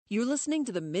You're listening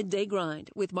to the Midday Grind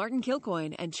with Martin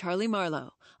Kilcoyne and Charlie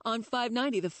Marlowe on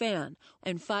 590 The Fan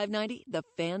and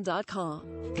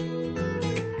 590thefan.com.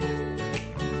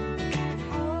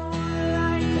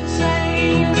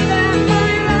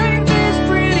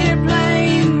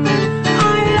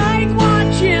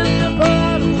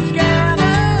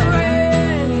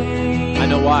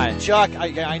 Why? Chuck,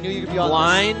 I knew you could be on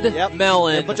blind this. Yep.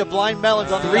 melon. A bunch of blind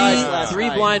melons on the ice last night. Three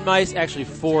blind mice, actually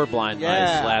 4 blind mice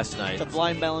last night. The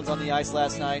blind melons on the ice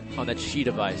last night. On that sheet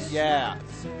of ice. Yeah.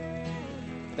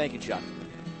 Thank you, Chuck.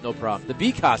 No problem. The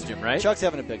bee costume, right? Chuck's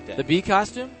having a big day. The bee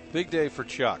costume? Big day for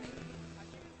Chuck.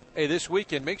 Hey, this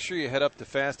weekend, make sure you head up to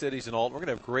Fast Eddie's in Alton. We're going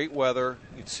to have great weather.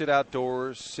 You can sit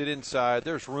outdoors, sit inside.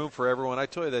 There's room for everyone. I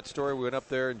told you that story. We went up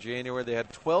there in January. They had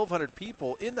 1,200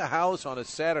 people in the house on a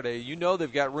Saturday. You know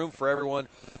they've got room for everyone.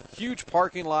 Huge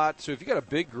parking lot. So if you got a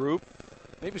big group,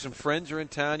 maybe some friends are in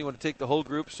town, you want to take the whole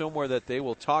group somewhere that they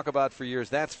will talk about for years.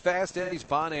 That's Fast Eddie's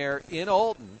Bon Air in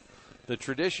Alton. The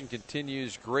tradition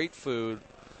continues. Great food.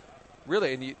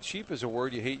 Really, and cheap is a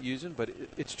word you hate using, but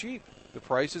it's cheap. The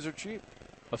prices are cheap.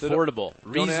 Affordable,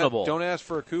 reasonable. Don't ask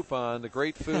for a coupon. The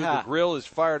great food, the grill is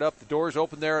fired up. The doors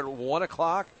open there at 1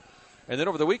 o'clock. And then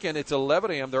over the weekend, it's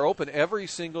 11 a.m. They're open every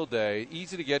single day.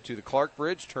 Easy to get to. The Clark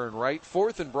Bridge, turn right.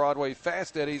 4th and Broadway,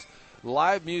 Fast Eddie's.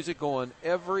 Live music going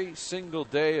every single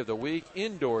day of the week.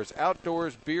 Indoors,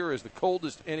 outdoors. Beer is the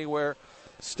coldest anywhere.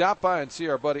 Stop by and see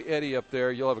our buddy Eddie up there.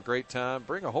 You'll have a great time.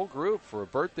 Bring a whole group for a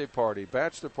birthday party,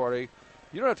 bachelor party.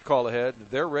 You don't have to call ahead.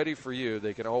 They're ready for you.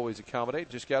 They can always accommodate.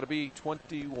 Just got to be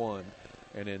 21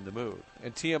 and in the mood.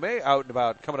 And TMA out and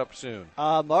about, coming up soon.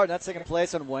 Martin, that's taking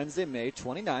place on Wednesday, May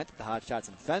 29th at the Hot Shots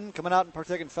in Fenton. Coming out and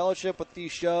partaking in fellowship with the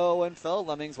show and fellow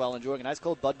Lemmings while enjoying an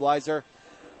ice-cold Budweiser.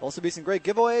 Also be some great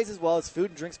giveaways as well as food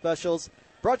and drink specials.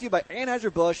 Brought to you by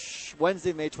Anheuser-Busch,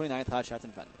 Wednesday, May 29th, Hot Shots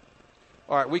in Fenton.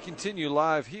 All right, we continue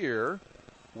live here.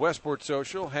 Westport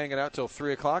Social, hanging out till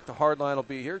 3 o'clock. The Hardline will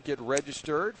be here. Get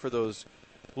registered for those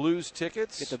Blues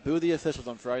tickets. Get to boo the officials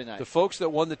on Friday night. The folks that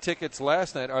won the tickets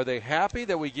last night, are they happy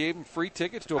that we gave them free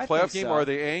tickets to a playoff game, or are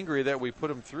they angry that we put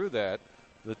them through that?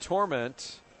 The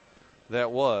torment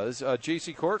that was.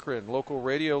 J.C. Corcoran, local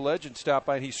radio legend, stopped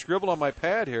by, and he scribbled on my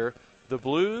pad here, the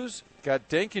Blues got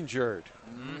Denkingered.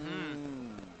 Mm-hmm.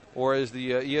 Or as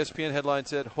the ESPN headline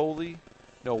said,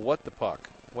 what the puck.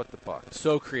 What the puck.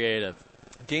 So creative.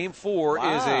 Game 4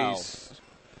 is a...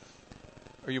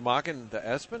 Are you mocking the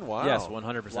Espen? Wow. Yes,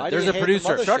 100%. There's a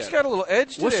producer. Chuck's got a little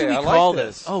edge today. What should we call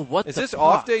this? Oh, what is the this fuck?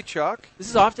 off day, Chuck? This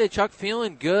is off day, Chuck.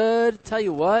 Feeling good. Tell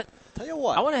you what. I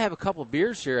want to have a couple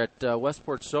beers here at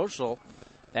Westport Social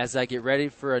as I get ready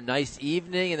for a nice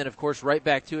evening. And then, of course, right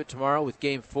back to it tomorrow with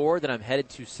Game 4. Then I'm headed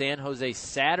to San Jose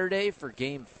Saturday for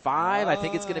Game 5. I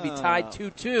think it's going to be tied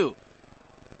 2-2.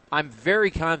 I'm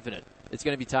very confident it's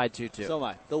going to be tied 2-2. So am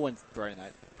I. They'll win Friday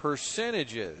night.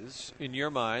 Percentages, in your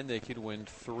mind, they could win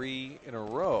 3 in a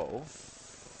row.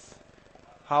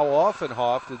 How often,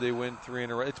 Hoff, did they win 3 in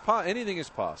a row? Anything is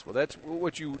possible. That's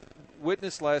what you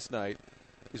witnessed last night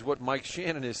is what Mike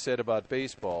Shannon has said about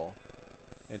baseball.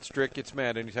 And Strick gets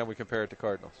mad anytime we compare it to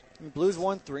Cardinals. Blues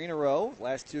won 3 in a row.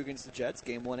 Last 2 against the Jets.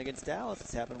 Game 1 against Dallas.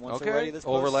 It's happened once already this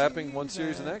overlapping one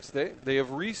series the next. They have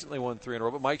recently won 3 in a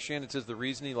row. But Mike Shannon says the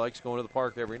reason he likes going to the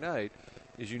park every night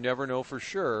is you never know for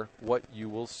sure what you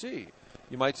will see.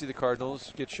 You might see the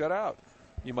Cardinals get shut out.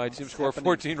 You might see them score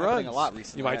 14 runs. A lot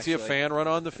recently, you might see a fan run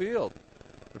on the field.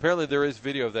 Apparently there is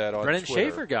video of that on Brennan Twitter.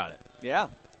 Schaefer got it. Yeah.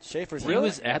 Schaefer's He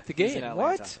was at the game.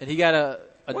 What? And he got a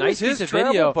what nice is his piece of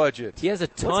travel video. Budget? He has a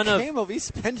ton of.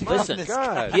 Listen,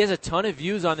 he has a ton of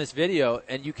views on this video,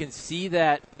 and you can see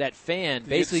that fan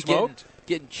basically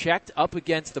getting checked up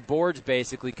against the boards,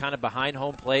 basically kind of behind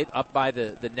home plate, up by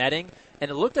the netting. And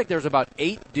it looked like there was about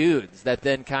 8 dudes that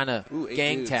then kind of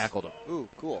gang tackled him. Ooh,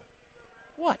 cool.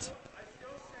 What?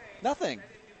 Nothing.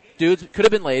 Dudes, could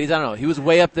have been ladies. I don't know. He was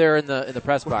way up there in the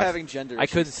press box. We're having gender I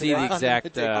couldn't see the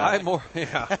exact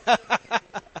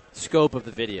scope of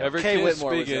the video. Every kiss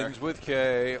begins with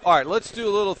K. All right, let's do a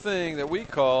little thing that we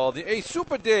call the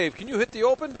Super Dave. Can you hit the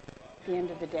open? The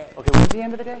end of the day. Okay, what's the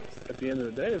end of the day? At the end of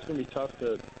the day, it's going to be tough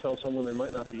to tell someone they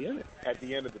might not be in it. At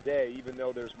the end of the day, even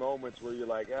though there's moments where you're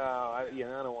like, I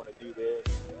don't want to do this.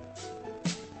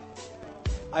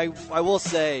 I will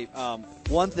say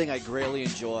one thing I greatly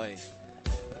enjoy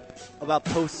about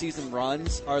postseason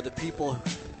runs are the people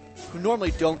who normally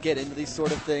don't get into these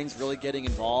sort of things really getting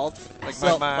involved.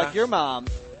 Like your mom.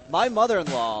 My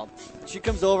mother-in-law, she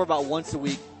comes over about once a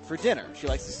week for dinner. She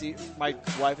likes to see, my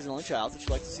wife is an only child, so she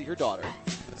likes to see her daughter.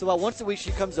 So about once a week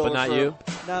she comes over. But not you?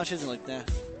 No, she doesn't like that.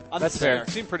 That's fair.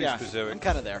 Seem pretty specific. I'm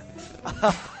kind of there.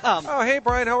 Oh, hey,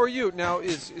 Brian, how are you? Now,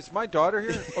 is my daughter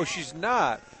here? Oh, she's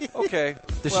not. Okay.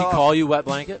 Does she call you Wet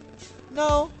Blanket?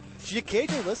 No. She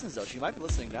occasionally listens, though. She might be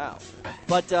listening now.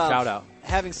 But Shout out.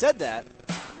 Having said that,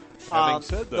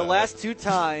 the last 2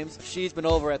 times she's been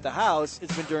over at the house,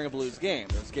 it's been during a Blues game.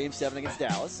 There was Game 7 against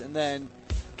Dallas, and then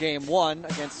Game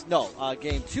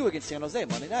 2 against San Jose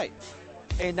Monday night.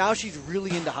 And now she's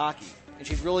really into hockey, and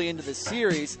she's really into this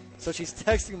series, so she's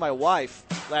texting my wife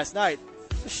last night,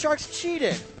 the Sharks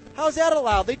cheated. How's that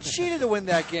allowed? They cheated to win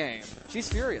that game. She's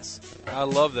furious. I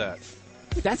love that.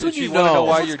 That's Did when she you wanna know.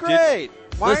 why This you're is great.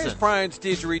 Why Listen. is Brian's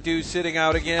didgeridoo sitting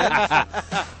out again?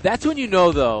 That's when you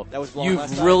know, though, That was blown last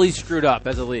you've night. really screwed up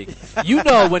as a league. You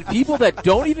know when people that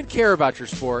don't even care about your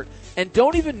sport and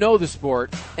don't even know the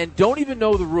sport and don't even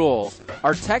know the rules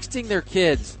are texting their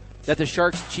kids that the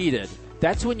Sharks cheated,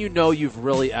 that's when you know you've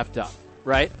really effed up,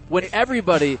 right? When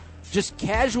everybody, just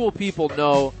casual people,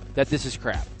 know that this is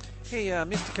crap. Hey,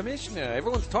 Mr. Commissioner,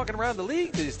 everyone's talking around the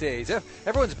league these days.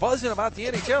 Everyone's buzzing about the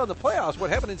NHL and the playoffs. What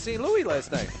happened in St. Louis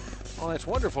last night? Oh, that's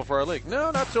wonderful for our league. No,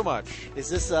 not so much. Is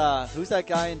this, who's that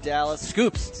guy in Dallas?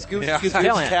 Scoops. Yeah. Scoops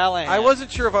Callahan. Callahan. I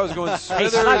wasn't sure if I was going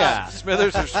Smithers, Slugger.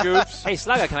 Smithers or Scoops. Hey,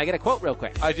 Slugger, can I get a quote real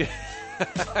quick? I did.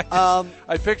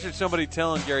 I pictured somebody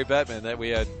telling Gary Bettman that we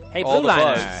had Hey, all Blue the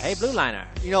Liner. buzz. Hey, Blue Liner.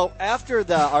 You know, after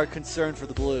our concern for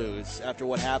the Blues, after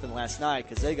what happened last night,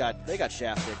 because they got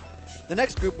shafted, the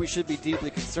next group we should be deeply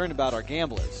concerned about are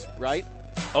gamblers, right?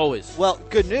 Always. Well,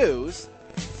 good news.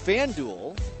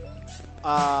 FanDuel,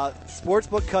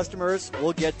 sportsbook customers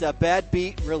will get bad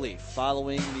beat relief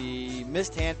following the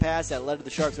missed hand pass that led to the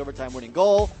Sharks' overtime winning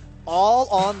goal. All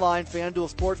online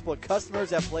FanDuel Sportsbook customers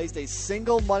that placed a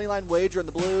single moneyline wager on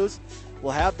the Blues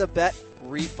will have the bet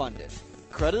refunded.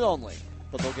 Credit only,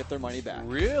 but they'll get their money back.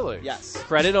 Really? Yes.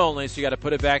 Credit only, so you got to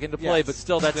put it back into play. Yes. But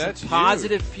still, that's That's some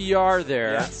positive PR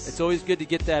there. Yes. It's always good to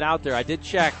get that out there. I did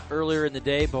check earlier in the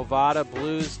day. Bovada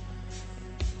Blues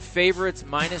favorites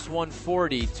minus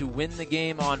 140 to win the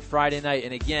game on Friday night.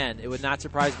 And again, it would not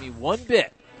surprise me one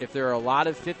bit if there are a lot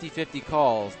of 50-50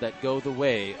 calls that go the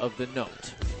way of the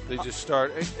note. They just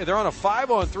start. They're on a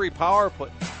 5-on-3 power play.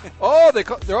 Oh,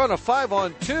 they're on a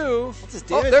 5-on-2. What's this,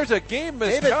 Oh, David? there's a game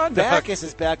David misconduct. Backus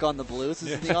is back on the Blues.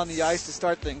 This is on the ice to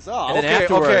start things off. And then Okay,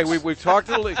 afterwards- we've talked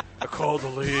to the league. I called the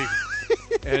league,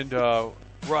 and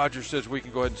Roger says we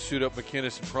can go ahead and suit up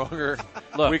McInnes and Pronger.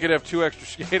 Look. We could have 2 extra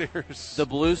skaters. The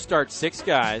Blues start 6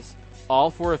 guys.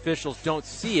 All 4 officials don't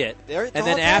see it. It's And all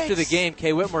then it after the takes. game,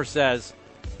 Kay Whitmore says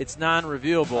it's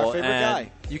non-reviewable. Our favorite and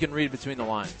guy. you can read between the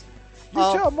lines. You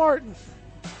tell Martin.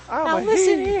 Now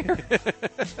listen here.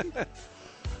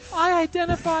 I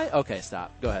identify. Okay,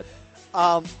 stop. Go ahead.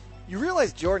 You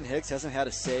realize Jordan Hicks hasn't had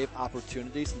a save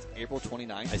opportunity since April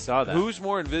 29th? I saw that. Who's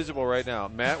more invisible right now,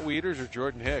 Matt Wieters or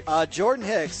Jordan Hicks? Jordan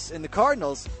Hicks and the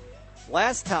Cardinals,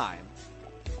 last time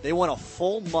they went a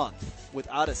full month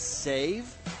without a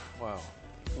save Wow.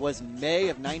 was May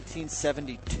of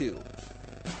 1972.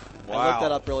 Wow. I looked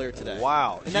that up earlier today.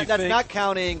 Wow. And Do you that's think- not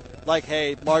counting, like,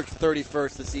 hey, March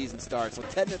 31st the season starts. So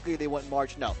technically they went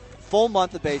March. No. Full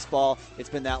month of baseball. It's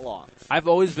been that long. I've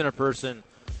always been a person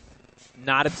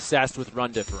not obsessed with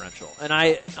run differential, and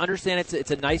I understand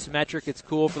it's a nice metric. It's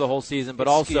cool for the whole season, but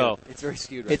It's also skewed. It's very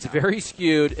skewed right it's now. very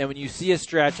skewed. And when you see a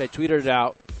stretch, I tweeted it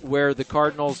out where the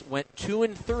Cardinals went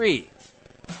 2-3,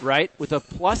 right, with a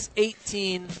plus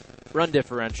 18 run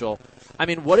differential. I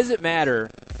mean, what does it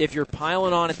matter if you're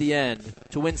piling on at the end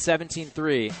to win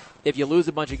 17-3 if you lose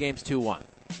a bunch of games 2-1?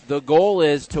 The goal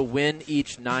is to win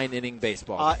each 9-inning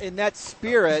baseball. In that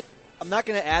spirit, I'm not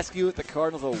going to ask you if the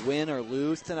Cardinals will win or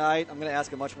lose tonight. I'm going to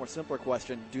ask a much more simpler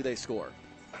question. Do they score?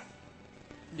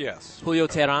 Yes. Julio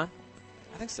Teheran?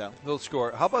 I think so. They'll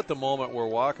score. How about the moment where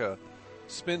Waka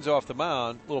spins off the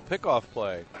mound, little pickoff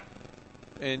play,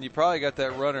 and you probably got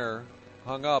that runner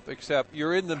hung up, except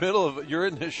you're in the middle of you're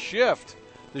in the shift.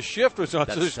 The shift was on,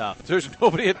 That's so tough. there's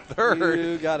nobody at third,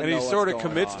 You gotta and he know sort of what's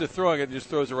going commits on. to throwing it and just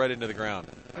throws it right into the ground.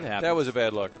 It happens. That was a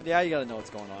bad look. Yeah, you got to know what's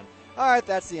going on. All right,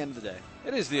 that's the end of the day.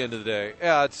 It is the end of the day.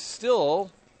 Yeah, it's still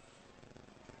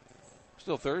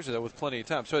Thursday though, with plenty of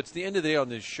time. So it's the end of the day on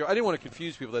this show. I didn't want to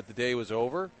confuse people that the day was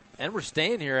over. And we're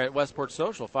staying here at Westport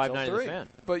Social, 590 Till The 3. Fan.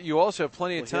 But you also have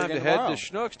plenty of We'll time hear to again head to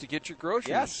tomorrow. Schnucks to get your groceries.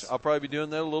 Yes. I'll probably be doing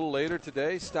that a little later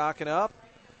today, stocking up.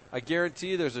 I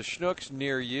guarantee there's a Schnucks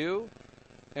near you.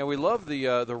 And we love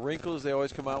the wrinkles. They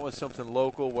always come out with something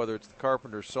local, whether it's the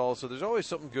Carpenter salsa. There's always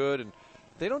something good, and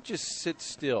they don't just sit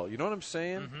still. You know what I'm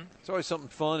saying? Mm-hmm. It's always something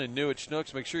fun and new at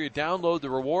Schnucks. Make sure you download the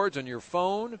rewards on your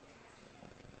phone.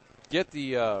 Get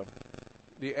the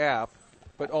app.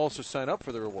 but also sign up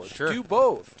for the rewards. Sure. Do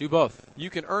both. Do both. You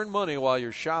can earn money while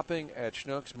you're shopping at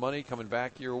Schnucks. Money coming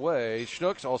back your way.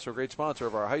 Schnucks, also a great sponsor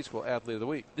of our High School Athlete of the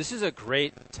Week. This is a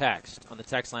great text on the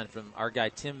text line from our guy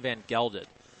Tim Van Gelded,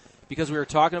 because we were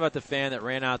talking about the fan that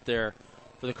ran out there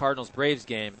for the Cardinals-Braves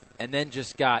game and then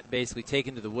just got basically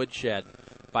taken to the woodshed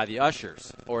by the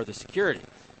ushers or the security.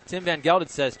 Tim Van Gelded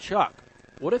says, Chuck,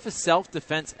 what if a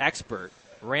self-defense expert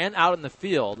ran out in the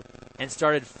field and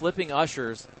started flipping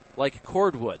ushers like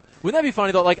cordwood? Wouldn't that be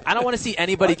funny, though? Like, I don't want to see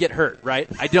anybody get hurt, right?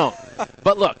 I don't.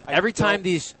 But look, every time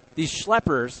these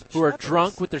schleppers who are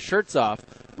drunk with their shirts off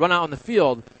run out on the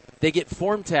field, they get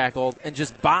form tackled and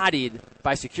just bodied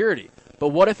by security. But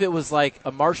what if it was like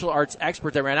a martial arts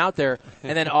expert that ran out there,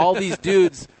 and then all these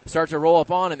dudes start to roll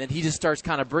up on him, and he just starts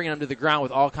kind of bringing them to the ground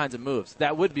with all kinds of moves?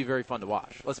 That would be very fun to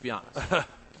watch, let's be honest.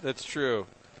 That's true.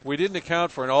 We didn't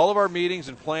account for in all of our meetings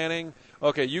and planning.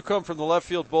 Okay, you come from the left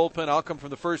field bullpen. I'll come from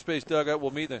the first base dugout.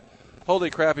 We'll meet the. Holy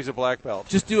crap, he's a black belt.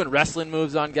 Just doing wrestling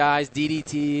moves on guys,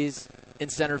 DDTs in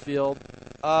center field.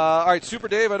 All right, Super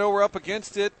Dave, I know we're up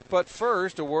against it, but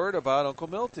first, a word about Uncle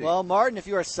Milty. Well, Martin, if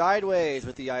you are sideways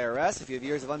with the IRS, if you have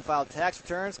years of unfiled tax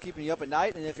returns keeping you up at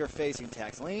night, and if you're facing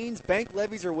tax liens, bank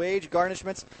levies, or wage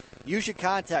garnishments, you should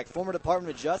contact former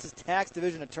Department of Justice Tax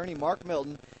Division Attorney Mark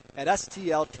Milton at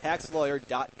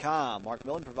stltaxlawyer.com. Mark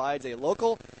Milton provides a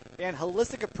local and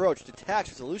holistic approach to tax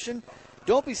resolution.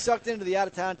 Don't be sucked into the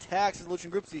out-of-town tax resolution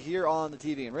groups you hear on the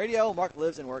TV and radio. Mark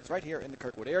lives and works right here in the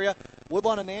Kirkwood area.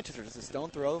 Woodlawn and Manchester, just a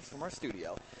stone throw from our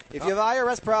studio. If you have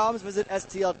IRS problems, visit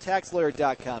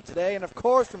stltaxlawyer.com today. And, of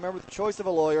course, remember the choice of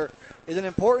a lawyer is an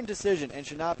important decision and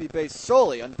should not be based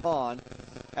solely on pawn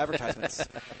advertisements.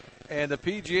 And the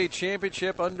PGA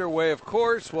Championship underway, of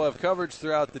course. We'll have coverage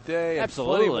throughout the day.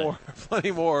 Absolutely. Plenty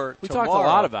more We tomorrow. talked a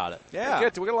lot about it. Yeah. We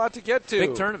got a lot to get to.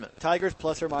 Big tournament. Tigers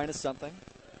plus or minus something,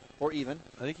 or even.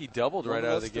 I think he doubled right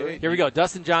out of the gate. Here we go.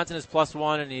 Dustin Johnson is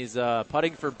 +1, and he's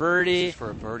putting for birdie. This is for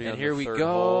a birdie and on here the we third go.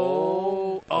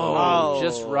 hole. Oh,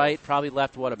 just right. Probably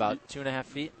left, about 2.5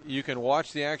 feet? You can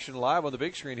watch the action live on the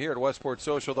big screen here at Westport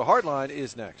Social. The Hardline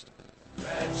is next.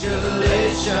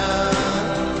 Congratulations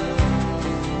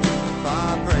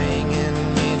for bringing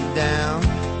me down.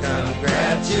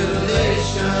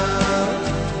 Congratulations.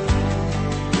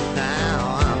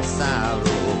 Now I'm sorrow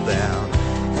bound.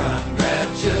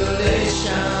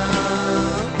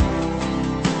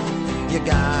 Congratulations. You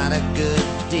got a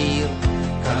good deal.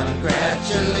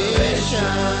 Congratulations.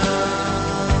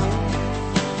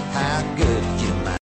 How good